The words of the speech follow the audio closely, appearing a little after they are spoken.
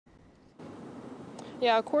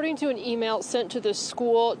Yeah, according to an email sent to the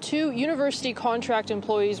school, 2 university contract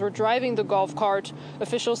employees were driving the golf cart.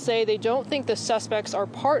 Officials say they don't think the suspects are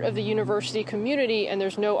part of the university community and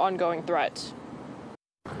there's no ongoing threat.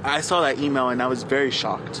 I saw that email and I was very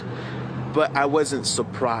shocked, but I wasn't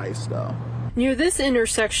surprised though. Near this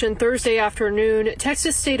intersection Thursday afternoon,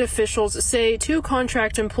 Texas state officials say 2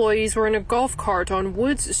 contract employees were in a golf cart on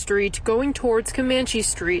Woods Street going towards Comanche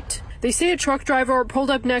Street. They say a truck driver pulled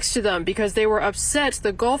up next to them because they were upset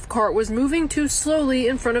the golf cart was moving too slowly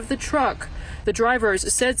in front of the truck. The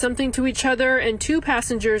drivers said something to each other and 2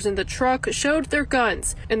 passengers in the truck showed their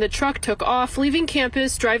guns, and the truck took off, leaving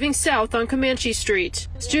campus driving south on Comanche Street.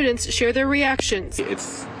 Students share their reactions.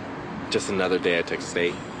 It's just another day at Texas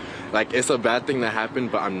State. Like, it's a bad thing that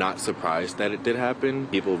happened, but I'm not surprised that it did happen.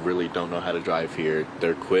 People really don't know how to drive here.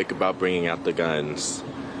 They're quick about bringing out the guns.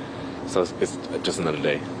 So it's just another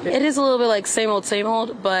day. It is a little bit like same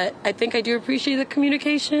old, but I think I do appreciate the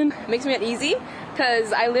communication. It makes me uneasy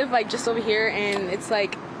because I live like just over here, and it's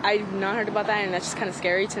like I've not heard about that, and that's just kind of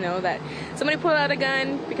scary to know that somebody pulled out a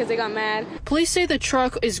gun because they got mad. Police say the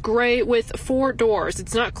truck is gray with 4 doors.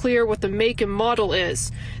 It's not clear what the make and model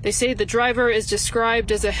is. They say the driver is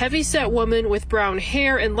described as a heavy-set woman with brown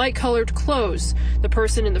hair and light-colored clothes. The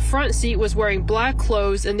person in the front seat was wearing black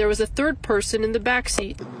clothes, and there was a third person in the back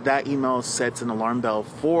seat. That email sets an alarm bell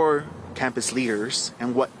for campus leaders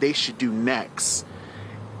and what they should do next,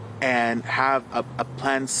 and have a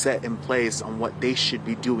plan set in place on what they should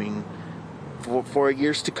be doing for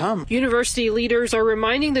years to come. University leaders are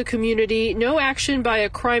reminding the community no action by a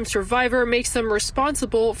crime survivor makes them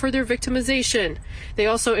responsible for their victimization. They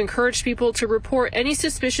also encourage people to report any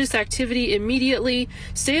suspicious activity immediately,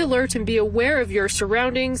 stay alert and be aware of your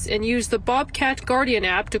surroundings, and use the Bobcat Guardian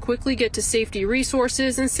app to quickly get to safety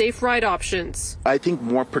resources and safe ride options. I think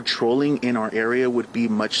more patrolling in our area would be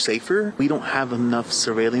much safer. We don't have enough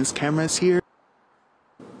surveillance cameras here.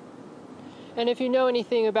 And if you know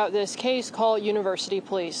anything about this case, call University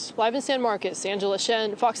Police. Live in San Marcos, Angela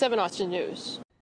Shen, Fox 7 Austin News.